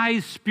your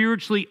eyes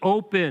spiritually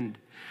opened.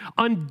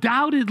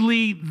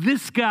 Undoubtedly,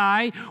 this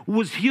guy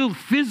was healed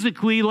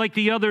physically like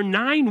the other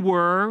 9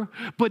 were,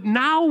 but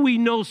now we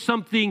know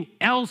something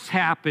else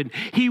happened.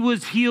 He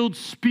was healed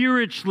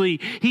spiritually.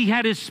 He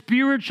had his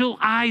spiritual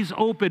eyes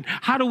open.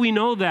 How do we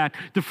know that?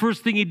 The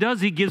first thing he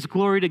does, he gives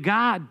glory to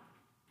God.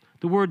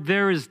 The word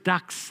there is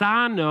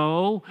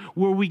doxano,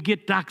 where we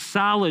get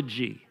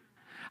doxology.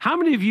 How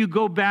many of you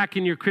go back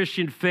in your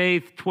Christian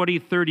faith 20,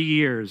 30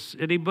 years?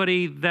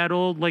 Anybody that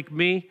old like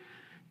me?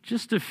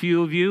 Just a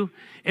few of you.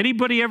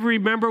 Anybody ever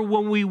remember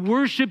when we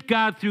worship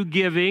God through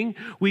giving,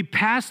 we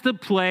pass the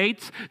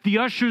plates, the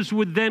ushers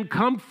would then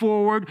come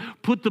forward,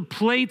 put the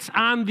plates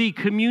on the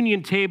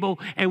communion table,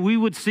 and we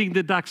would sing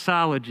the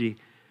doxology.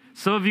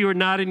 Some of you are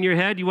nodding your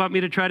head. You want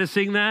me to try to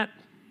sing that?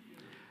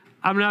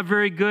 I'm not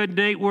very good.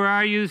 Nate, where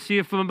are you? See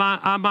if I'm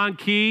on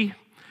key.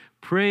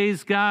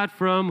 Praise God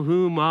from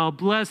whom all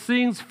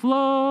blessings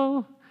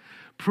flow.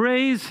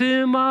 Praise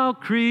him, all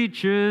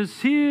creatures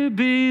here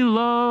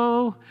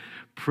below.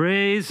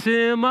 Praise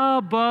him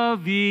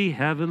above, ye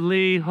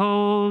heavenly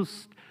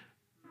host.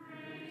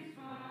 Praise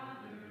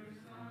Father,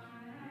 Son,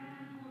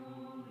 and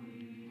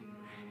Holy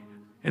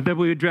Ghost. And then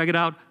we would drag it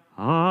out.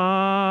 Amen.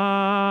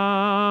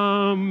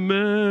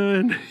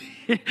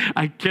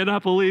 I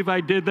cannot believe I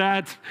did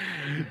that.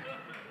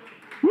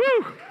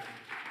 Woo!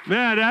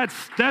 Man,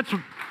 that's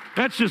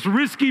just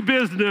risky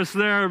business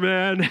there,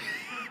 man.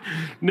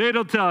 Nate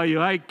will tell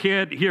you, I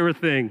can't hear a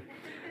thing.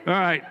 All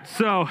right,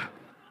 so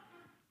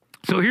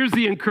here's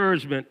the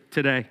encouragement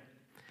today.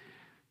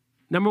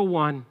 Number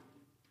one,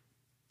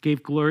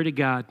 gave glory to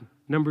God.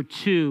 Number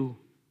two,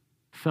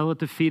 fell at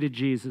the feet of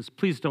Jesus.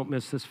 Please don't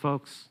miss this,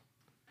 folks.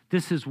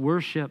 This is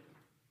worship.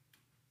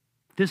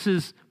 This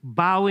is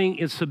bowing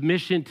in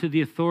submission to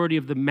the authority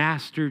of the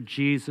Master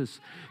Jesus.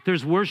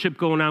 There's worship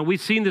going on.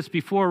 We've seen this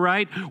before,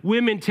 right?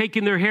 Women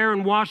taking their hair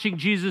and washing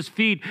Jesus'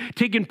 feet,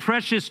 taking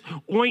precious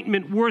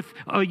ointment worth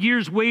a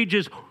year's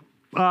wages,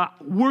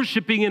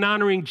 worshiping and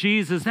honoring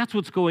Jesus. That's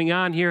what's going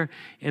on here.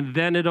 And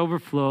then it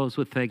overflows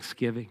with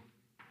thanksgiving.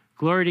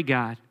 Glory to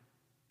God.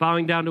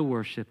 Bowing down to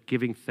worship,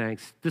 giving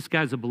thanks. This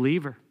guy's a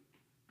believer.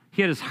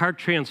 He had his heart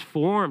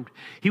transformed.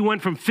 He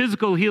went from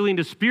physical healing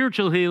to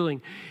spiritual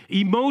healing,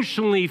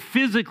 emotionally,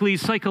 physically,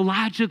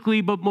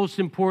 psychologically, but most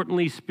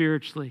importantly,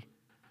 spiritually.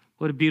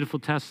 What a beautiful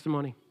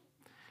testimony.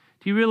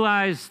 Do you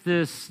realize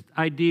this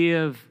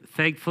idea of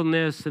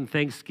thankfulness and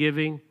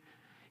thanksgiving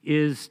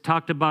is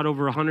talked about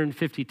over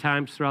 150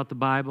 times throughout the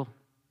Bible?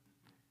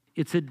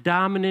 It's a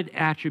dominant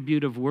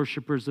attribute of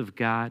worshipers of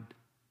God.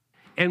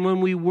 And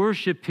when we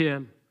worship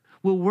him,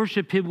 we'll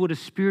worship him with a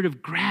spirit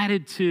of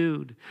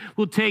gratitude.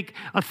 We'll take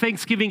a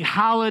Thanksgiving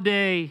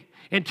holiday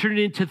and turn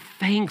it into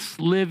thanks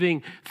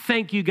living.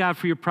 Thank you, God,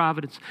 for your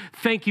providence.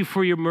 Thank you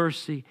for your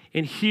mercy.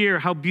 And hear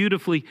how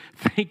beautifully,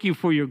 thank you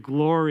for your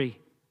glory.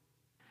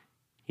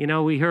 You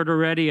know, we heard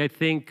already, I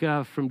think,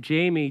 from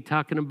Jamie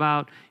talking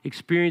about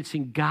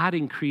experiencing God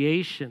in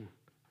creation.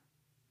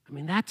 I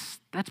mean, that's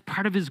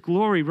part of his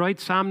glory, right?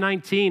 Psalm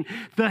 19,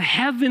 the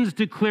heavens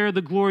declare the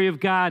glory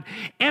of God.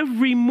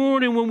 Every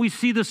morning when we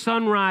see the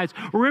sunrise,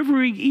 or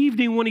every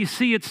evening when we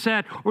see it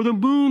set, or the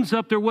moon's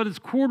up there, when it's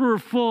quarter or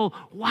full,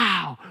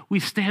 wow, we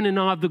stand in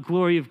awe of the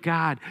glory of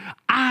God.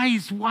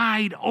 Eyes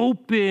wide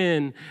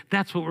open.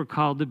 That's what we're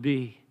called to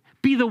be.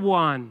 Be the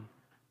one.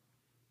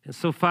 And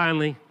so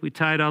finally, we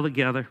tie it all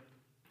together.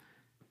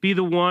 Be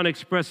the one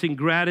expressing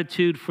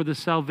gratitude for the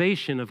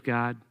salvation of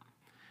God.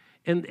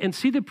 And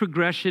see the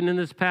progression in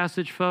this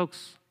passage,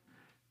 folks?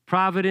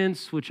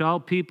 Providence, which all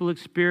people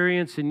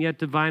experience, and yet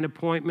divine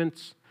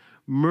appointments.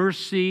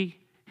 Mercy,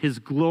 his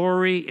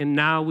glory, and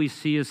now we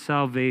see his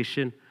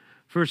salvation.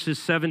 Verses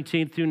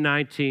 17 through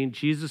 19,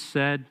 Jesus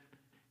said,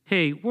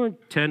 hey,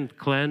 weren't 10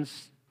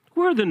 cleansed?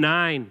 Where are the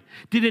 9?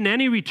 Didn't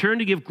any return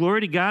to give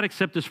glory to God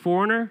except this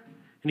foreigner?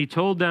 And he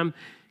told them,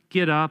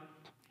 get up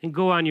and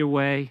go on your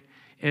way.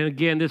 And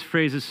again, this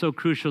phrase is so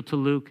crucial to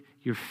Luke.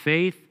 Your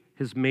faith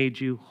has made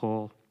you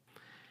whole.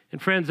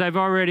 And friends, I've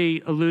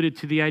already alluded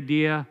to the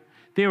idea.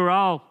 They were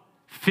all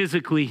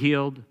physically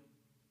healed,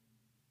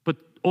 but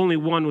only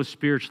one was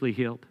spiritually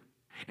healed.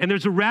 And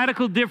there's a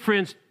radical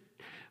difference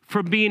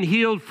from being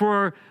healed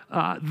for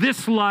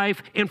this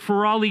life and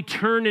for all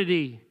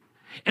eternity.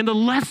 And the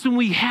lesson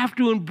we have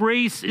to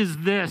embrace is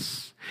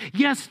this.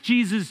 Yes,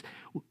 Jesus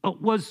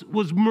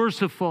was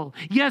merciful.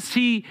 Yes,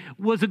 he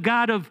was a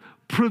God of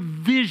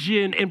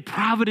provision and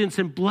providence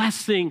and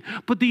blessing,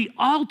 but the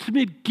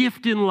ultimate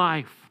gift in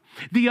life,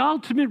 the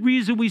ultimate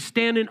reason we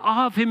stand in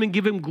awe of him and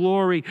give him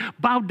glory,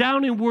 bow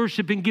down in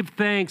worship and give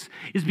thanks,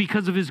 is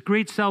because of his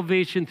great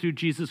salvation through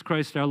Jesus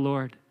Christ our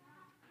Lord.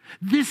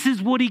 This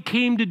is what he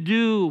came to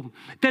do.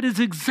 That is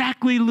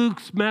exactly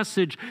Luke's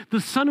message. The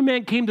Son of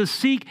Man came to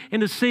seek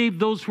and to save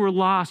those who are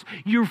lost.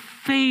 Your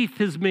faith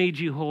has made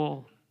you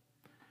whole.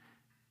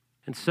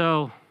 And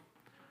so,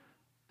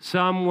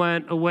 some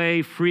went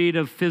away freed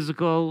of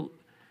physical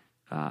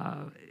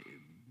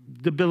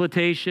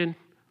debilitation,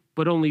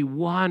 but only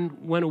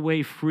one went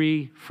away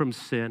free from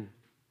sin.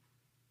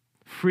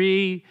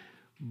 Free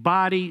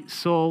body,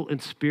 soul,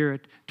 and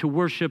spirit to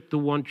worship the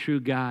one true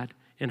God.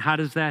 And how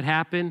does that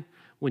happen?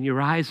 When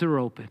your eyes are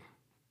open.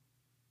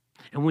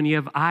 And when you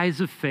have eyes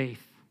of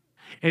faith.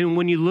 And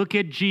when you look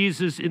at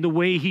Jesus in the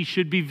way he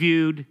should be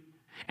viewed,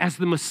 as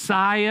the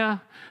Messiah,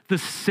 the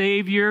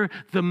Savior,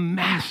 the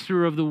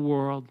Master of the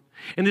world.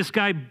 And this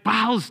guy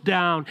bows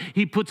down.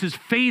 He puts his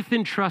faith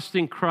and trust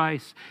in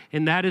Christ.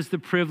 And that is the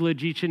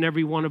privilege each and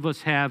every one of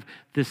us have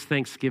this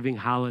Thanksgiving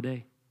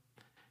holiday.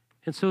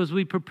 And so as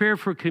we prepare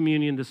for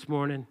communion this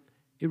morning,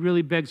 it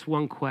really begs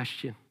one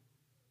question.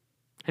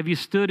 Have you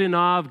stood in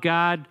awe of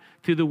God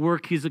through the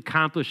work he's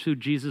accomplished through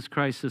Jesus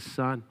Christ, his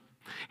Son?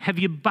 Have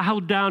you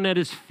bowed down at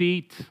his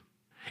feet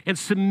and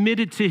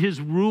submitted to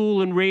his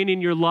rule and reign in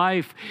your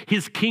life,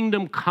 his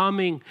kingdom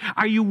coming?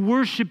 Are you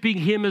worshiping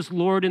him as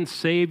Lord and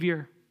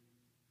Savior?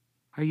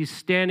 Are you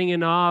standing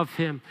in awe of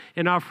him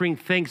and offering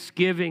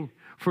thanksgiving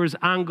for his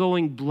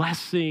ongoing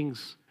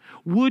blessings?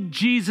 Would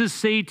Jesus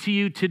say to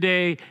you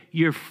today,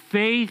 your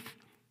faith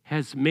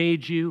has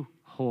made you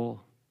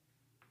whole?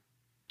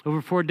 Over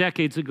 4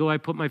 decades ago, I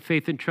put my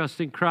faith and trust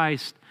in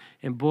Christ,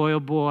 and boy, oh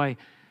boy,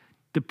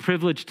 the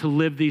privilege to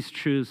live these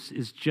truths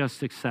is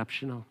just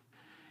exceptional.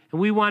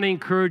 And we want to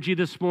encourage you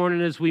this morning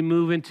as we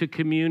move into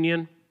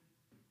communion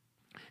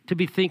to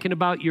be thinking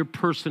about your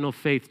personal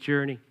faith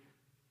journey.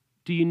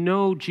 Do you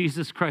know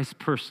Jesus Christ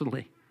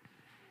personally?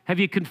 Have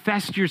you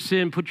confessed your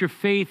sin, put your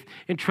faith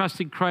and trust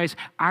in Christ?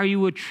 Are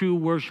you a true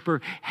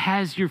worshiper?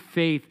 Has your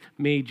faith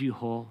made you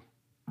whole?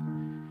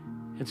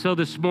 And so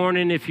this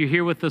morning, if you're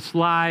here with us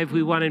live,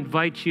 we want to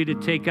invite you to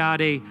take out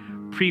a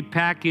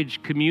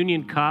prepackaged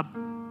communion cup.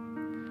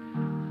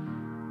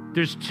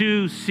 There's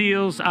 2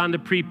 seals on the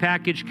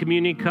prepackaged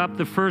communion cup.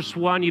 The first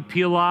one you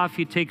peel off,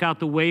 you take out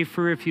the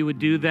wafer if you would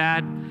do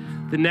that.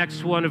 The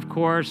next one, of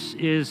course,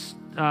 is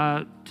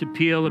to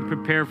peel and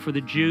prepare for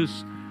the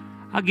juice.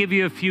 I'll give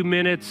you a few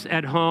minutes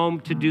at home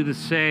to do the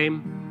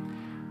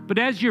same. But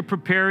as you're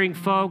preparing,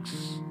 folks,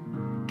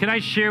 can I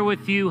share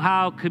with you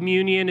how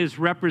communion is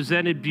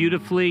represented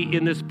beautifully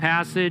in this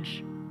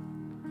passage?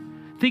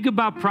 Think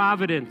about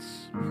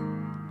providence.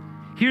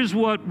 Here's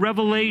what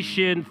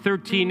Revelation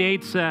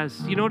 13:8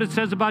 says. You know what it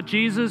says about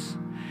Jesus?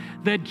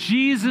 That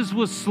Jesus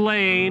was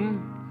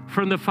slain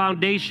from the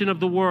foundation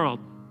of the world.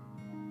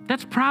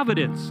 That's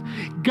providence.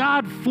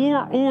 God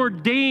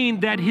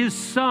foreordained that his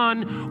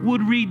Son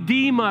would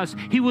redeem us.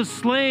 He was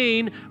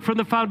slain from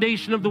the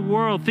foundation of the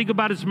world. Think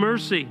about his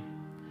mercy.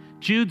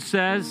 Jude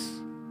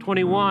says,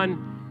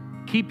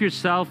 21, keep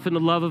yourself in the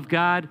love of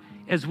God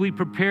as we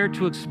prepare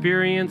to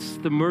experience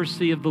the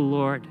mercy of the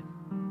Lord.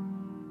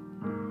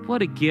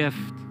 What a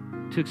gift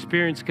to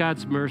experience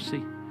God's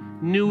mercy.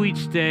 New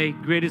each day,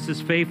 great is his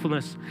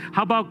faithfulness.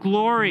 How about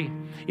glory?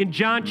 In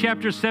John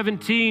chapter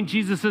 17,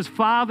 Jesus says,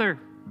 Father,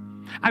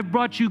 I've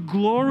brought you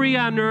glory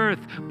on earth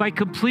by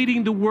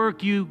completing the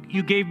work you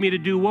gave me to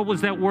do. What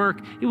was that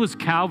work? It was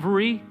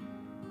Calvary.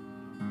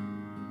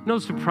 No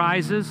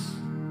surprises.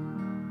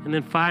 And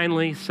then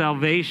finally,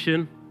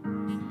 salvation.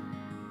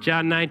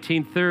 John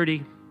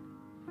 19:30.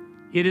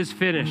 It is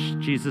finished,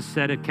 Jesus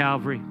said at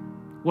Calvary.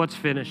 What's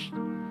finished?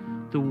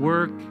 The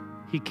work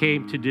he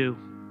came to do.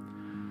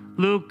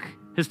 Luke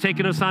has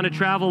taken us on a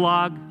travel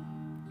log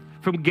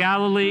from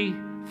Galilee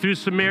through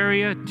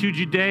Samaria to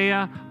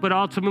Judea, but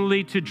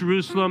ultimately to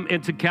Jerusalem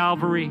and to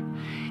Calvary.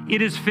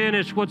 It is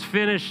finished. What's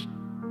finished?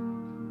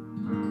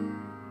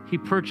 He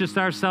purchased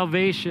our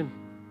salvation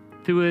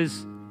through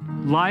his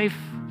life,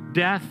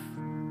 death,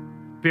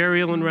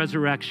 burial, and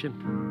resurrection.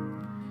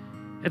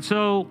 And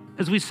so,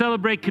 as we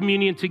celebrate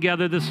communion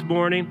together this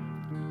morning,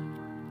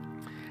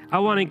 I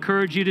want to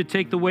encourage you to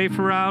take the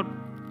wafer out,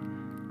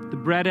 the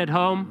bread at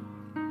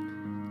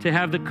home, to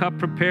have the cup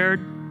prepared.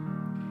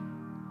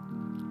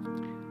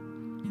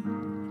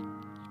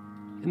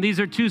 And these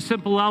are 2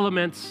 simple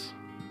elements,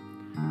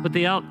 but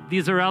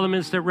these are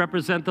elements that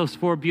represent those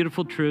 4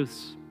 beautiful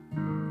truths.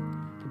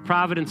 The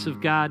providence of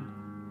God,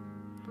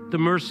 the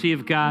mercy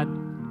of God,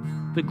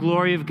 the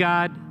glory of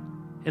God,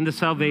 and the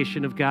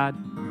salvation of God.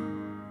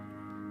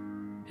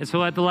 And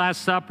so at the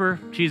Last Supper,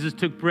 Jesus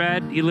took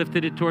bread, he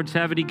lifted it towards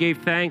heaven, he gave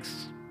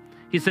thanks.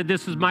 He said,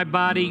 this is my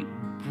body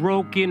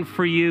broken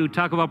for you.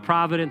 Talk about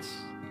providence.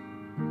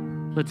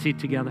 Let's eat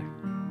together.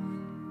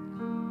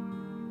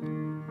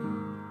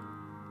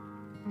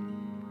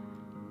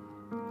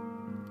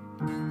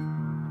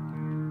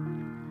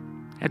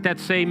 At that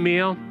same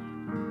meal,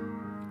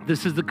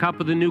 this is the cup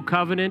of the new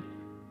covenant,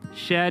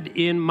 shed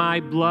in my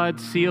blood,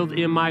 sealed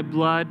in my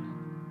blood.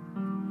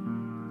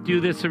 Do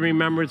this in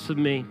remembrance of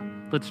me.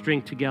 Let's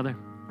drink together.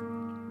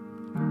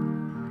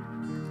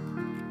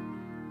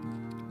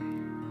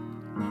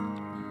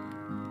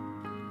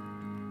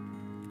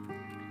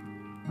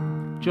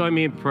 Join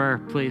me in prayer,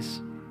 please.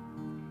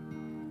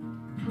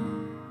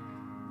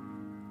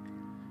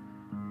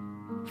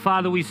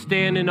 Father, we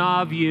stand in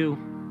awe of you,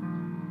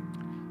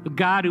 a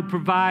God who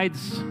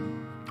provides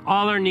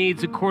all our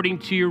needs according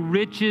to your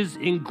riches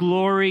in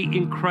glory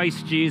in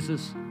Christ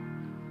Jesus.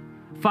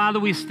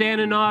 Father, we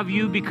stand in awe of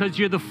you because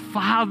you're the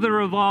Father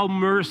of all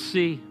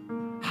mercy.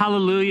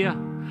 Hallelujah.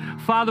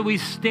 Father, we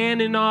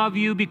stand in awe of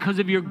you because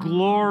of your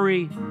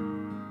glory,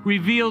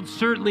 revealed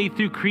certainly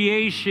through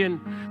creation,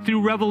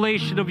 through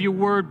revelation of your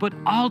word, but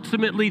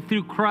ultimately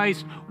through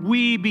Christ.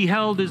 We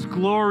beheld his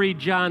glory,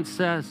 John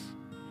says.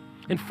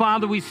 And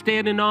Father, we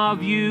stand in awe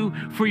of you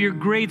for your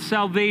great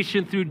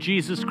salvation through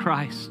Jesus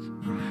Christ.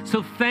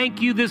 So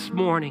thank you this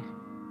morning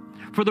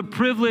for the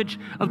privilege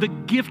of the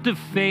gift of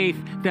faith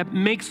that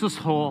makes us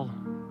whole.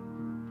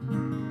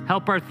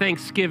 Help our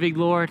thanksgiving,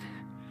 Lord,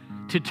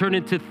 to turn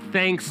into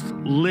thanks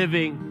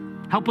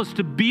living. Help us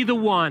to be the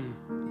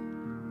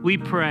one, we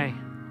pray,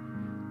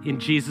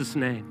 in Jesus'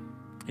 name.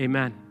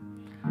 Amen.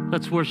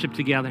 Let's worship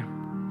together.